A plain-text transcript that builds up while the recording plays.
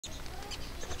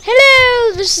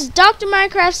Hello, this is Dr.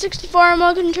 Minecraft 64 and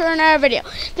welcome to another video.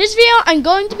 This video I'm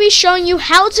going to be showing you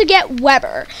how to get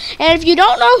Webber. And if you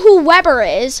don't know who Webber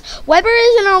is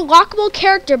an unlockable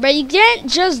character, but you can't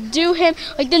just do him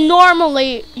like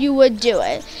normally you would do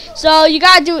it. So you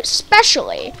gotta do it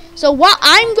specially. So what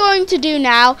I'm going to do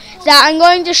now is that I'm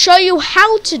going to show you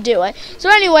how to do it. So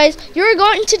anyways, you're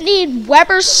going to need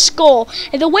Webber's skull.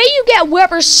 And the way you get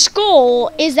Webber's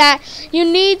skull is that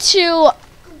you need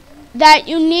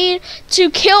to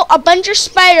kill a bunch of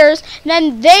spiders, and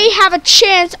then they have a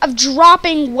chance of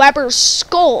dropping Webber's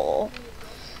skull.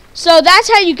 So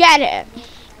that's how you get it.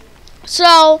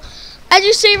 So as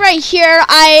you see right here,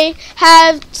 I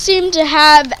seem to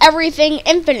have everything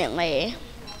infinitely.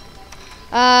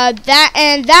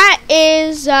 That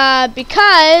is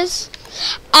because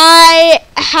I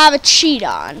have a cheat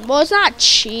on. Well, it's not a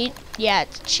cheat. Yeah,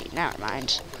 it's a cheat. Never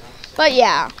mind. But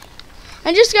yeah.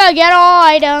 I'm just gonna get all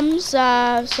items,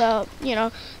 so, you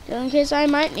know, in case I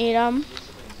might need them.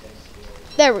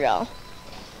 There we go.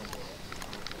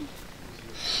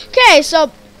 Okay,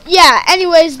 so, yeah,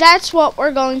 anyways, that's what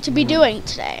we're going to be doing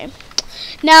today.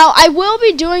 Now, I will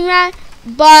be doing that,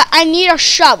 but I need a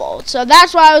shovel, so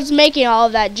that's why I was making all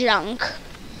of that junk.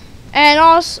 And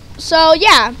also, so,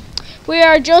 yeah, we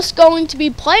are just going to be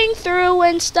playing through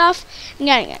and stuff and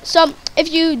getting it. So, if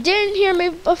you didn't hear me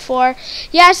before,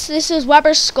 yes, this is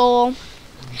Webber's skull.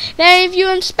 Then if you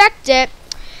inspect it,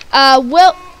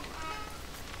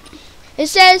 it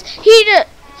says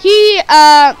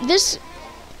this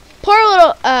poor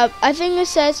little, I think it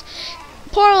says,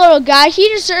 poor little guy, he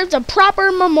deserves a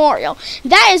proper memorial.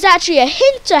 That is actually a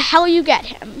hint to how you get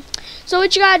him. So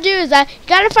what you gotta do is that you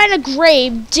gotta find a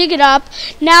grave, dig it up.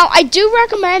 Now, I do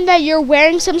recommend that you're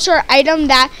wearing some sort of item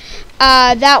that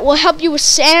will help you with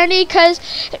sanity, because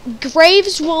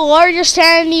graves will lower your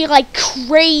sanity like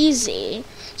crazy.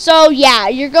 So yeah,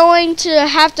 you're going to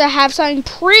have something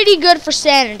pretty good for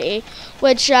sanity,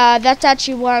 which that's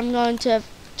actually what I'm going to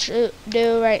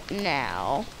do right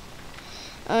now.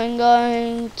 I'm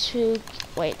going to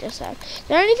wait a sec. Is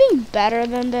there anything better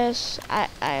than this? I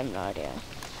have no idea.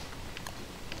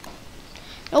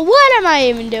 Now, what am I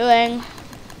even doing?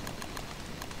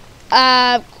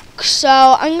 So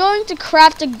I'm going to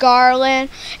craft a garland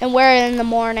and wear it in the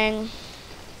morning.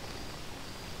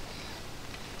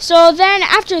 So then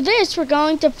after this, we're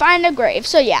going to find a grave.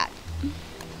 So yeah.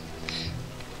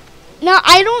 Now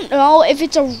I don't know if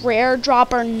it's a rare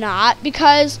drop or not,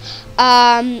 because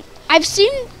I've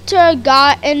seemed to have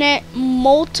gotten it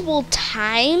multiple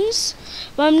times,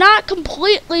 but I'm not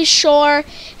completely sure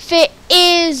if it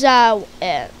is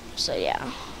it. So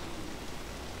yeah.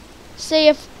 See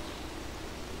if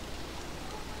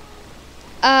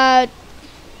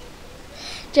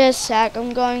just a sec,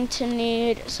 I'm going to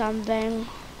need something.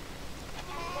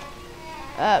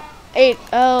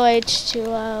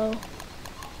 H2O.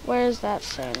 Where's that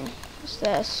thing? What's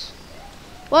this?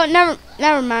 Well,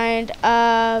 never mind.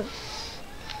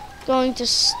 Going to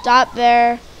stop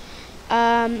there.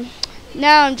 Now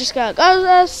I'm just gonna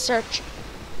go search.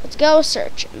 Let's go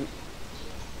searching.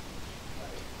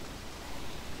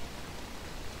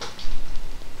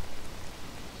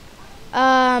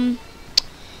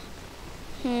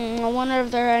 I wonder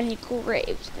if there are any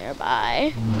graves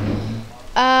nearby.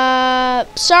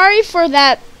 Sorry for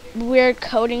that weird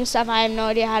coding stuff. I have no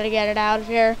idea how to get it out of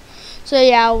here. So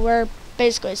yeah, we're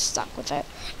basically stuck with it.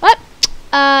 But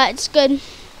it's good.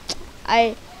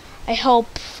 I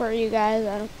hope for you guys.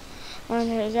 I don't want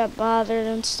to get bothered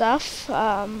and stuff.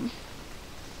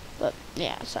 But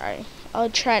yeah, sorry. I'll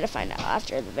try to find out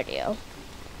after the video.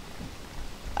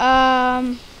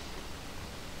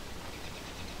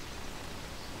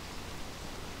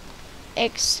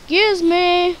 Excuse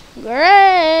me,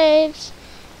 graves,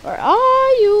 where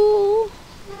are you?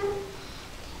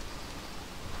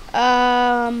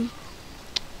 I'm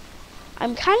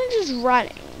kind of just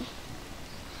running.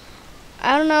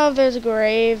 I don't know if there's a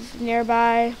grave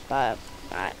nearby, but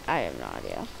I have no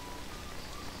idea.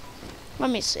 Let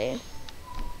me see.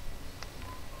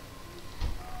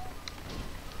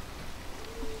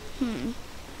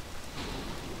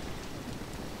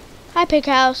 Hi, pig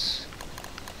house.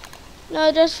 No,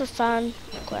 just for fun.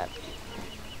 Equip.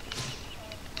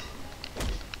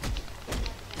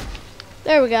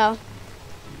 There we go.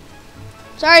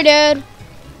 Sorry, dude.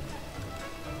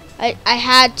 I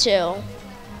had to.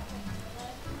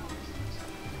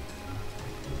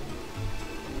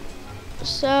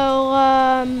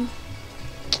 So,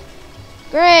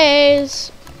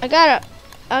 Grace, I got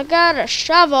a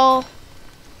shovel.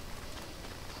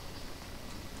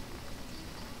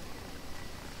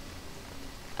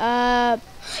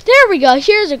 There we go.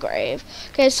 Here's a grave.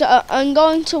 Okay, so I'm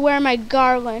going to wear my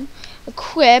garland.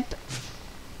 Equip.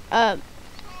 There.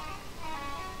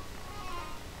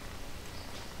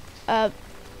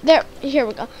 Here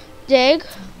we go. Dig.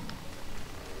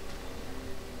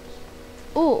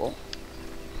 Ooh.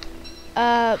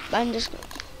 I'm just.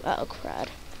 Oh crud.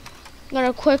 I'm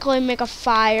gonna quickly make a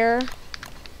fire.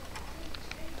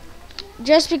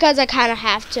 Just because I kind of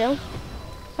have to.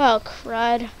 Oh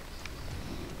crud.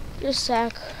 Just a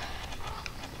sec.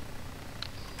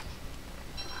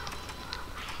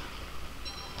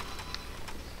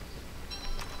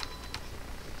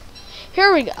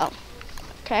 Here we go.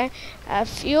 Okay.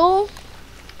 Fuel.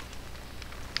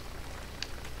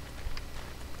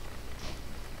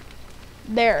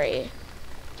 Berry.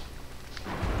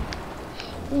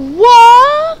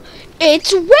 What?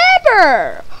 It's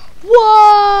Weber!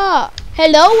 Whoa!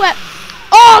 Hello, Weber.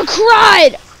 Oh,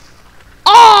 cried!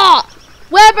 Oh,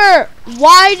 Weber!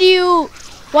 Why do you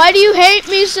hate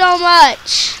me so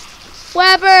much?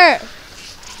 Weber!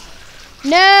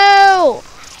 No!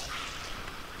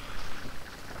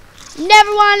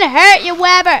 Never want to hurt you,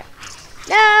 Weber!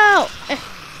 No!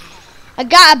 I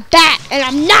got a bat, and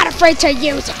I'm not afraid to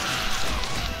use it.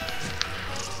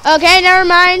 Okay, never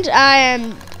mind. I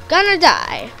am gonna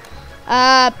die.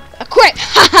 Quick!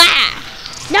 Ha ha!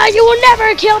 No, you will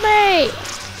never kill me!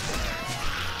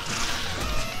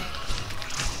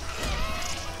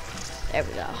 There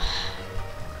we go.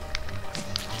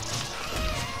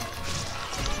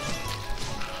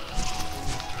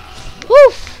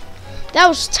 Woof! That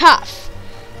was tough.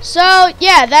 So,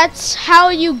 yeah, that's how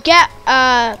you get it.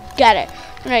 I'm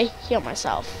gonna heal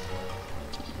myself.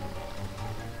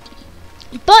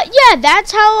 But yeah,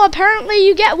 that's how apparently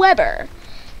you get Weber.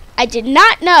 I did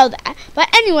not know that. But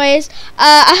anyways,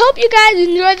 I hope you guys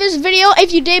enjoyed this video.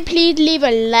 If you did, please leave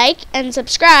a like and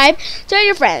subscribe. Tell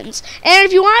your friends. And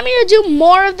if you want me to do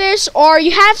more of this, or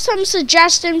you have some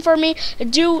suggestion for me to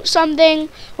do something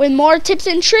with more tips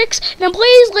and tricks, then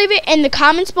please leave it in the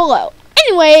comments below.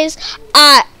 Anyways,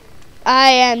 I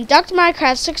am Dr.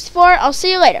 Minecraft 64. I'll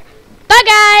see you later. Bye,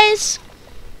 guys!